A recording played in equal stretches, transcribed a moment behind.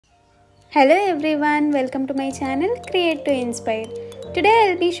Hello everyone, welcome to my channel Create to Inspire. Today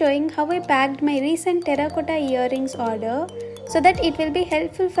I'll be showing how I packed my recent terracotta earrings order so that it will be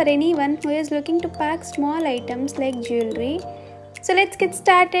helpful for anyone who is looking to pack small items like jewelry. So let's get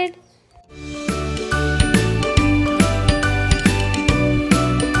started.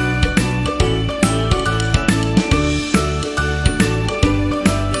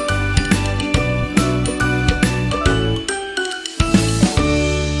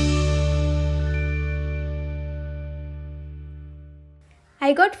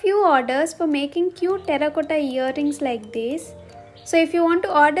 I got few orders for making cute terracotta earrings like this. So if you want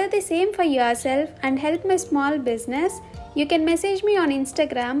to order the same for yourself and help my small business, you can message me on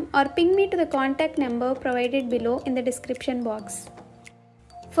Instagram or ping me to the contact number provided below in the description box.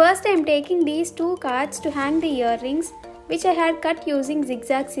 First I am taking these two cards to hang the earrings which I had cut using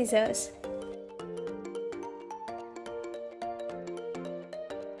zigzag scissors.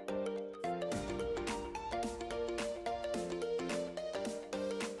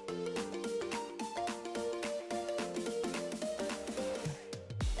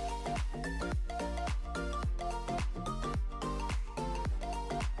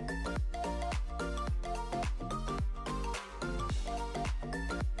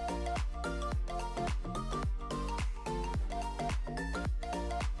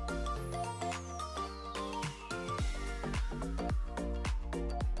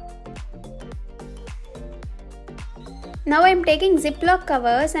 Now I am taking Ziplock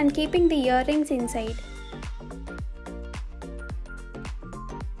covers and keeping the earrings inside.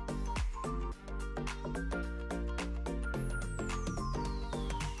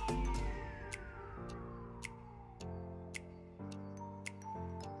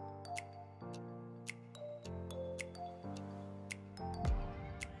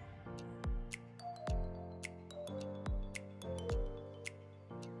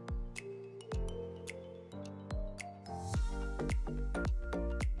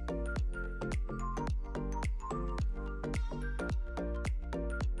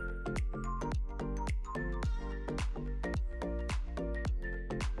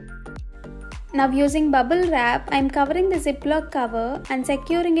 Now using bubble wrap, I am covering the Ziplock cover and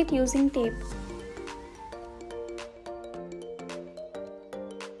securing it using tape.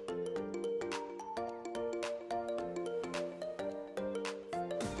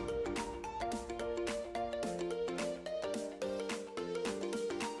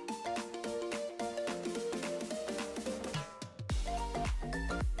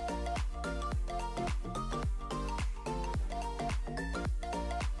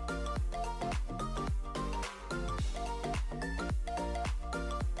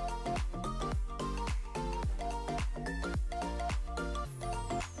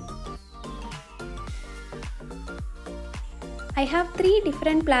 I have 3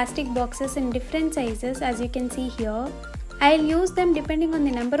 different plastic boxes in different sizes as you can see here. I'll use them depending on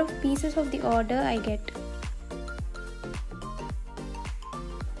the number of pieces of the order I get.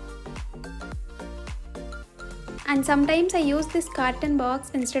 And sometimes I use this carton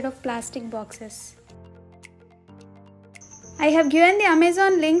box instead of plastic boxes. I have given the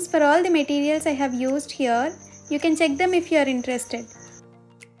Amazon links for all the materials I have used here. You can check them if you are interested.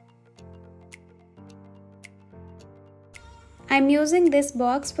 I am using this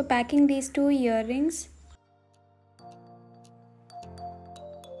box for packing these 2 earrings.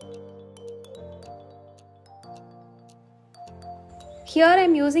 Here I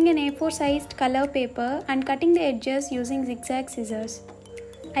am using an A4 sized color paper and cutting the edges using zigzag scissors.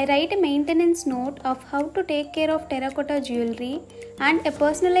 I write a maintenance note of how to take care of terracotta jewelry and a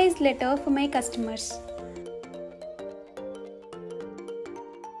personalized letter for my customers.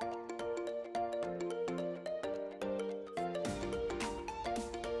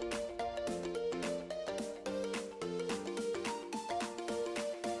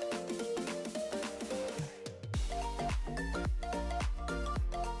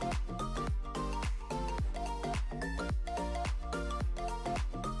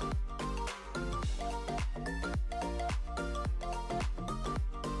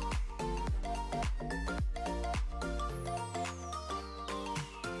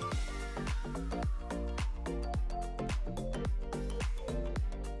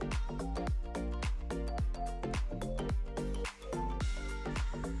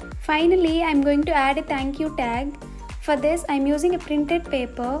 Finally, I am going to add a thank you tag. For this, I am using a printed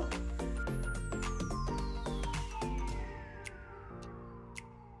paper.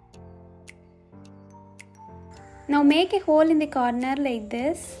 Now make a hole in the corner like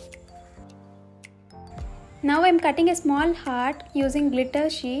this. Now I am cutting a small heart using glitter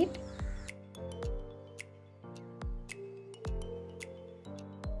sheet.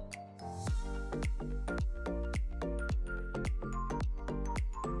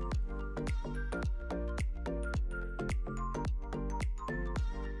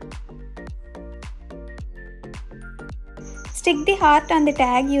 Stick the heart on the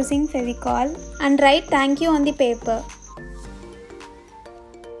tag using Fevicol and write thank you on the paper.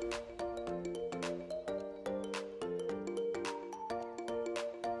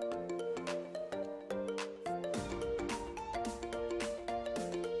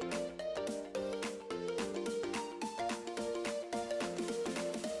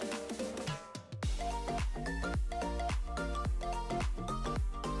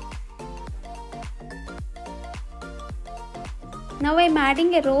 Now I am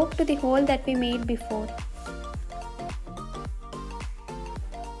adding a rope to the hole that we made before.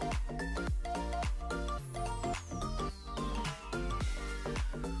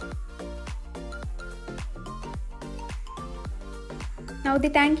 Now the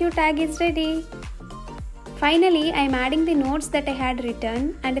thank you tag is ready. Finally, I am adding the notes that I had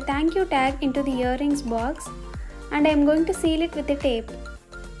written and a thank you tag into the earrings box, and I am going to seal it with the tape.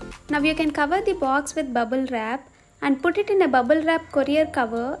 Now you can cover the box with bubble wrap and put it in a bubble wrap courier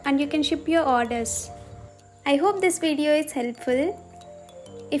cover, and you can ship your orders. I hope this video is helpful.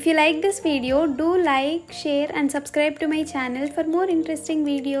 If you like this video, do like, share and subscribe to my channel for more interesting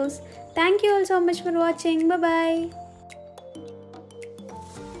videos. Thank you all so much for watching. Bye bye.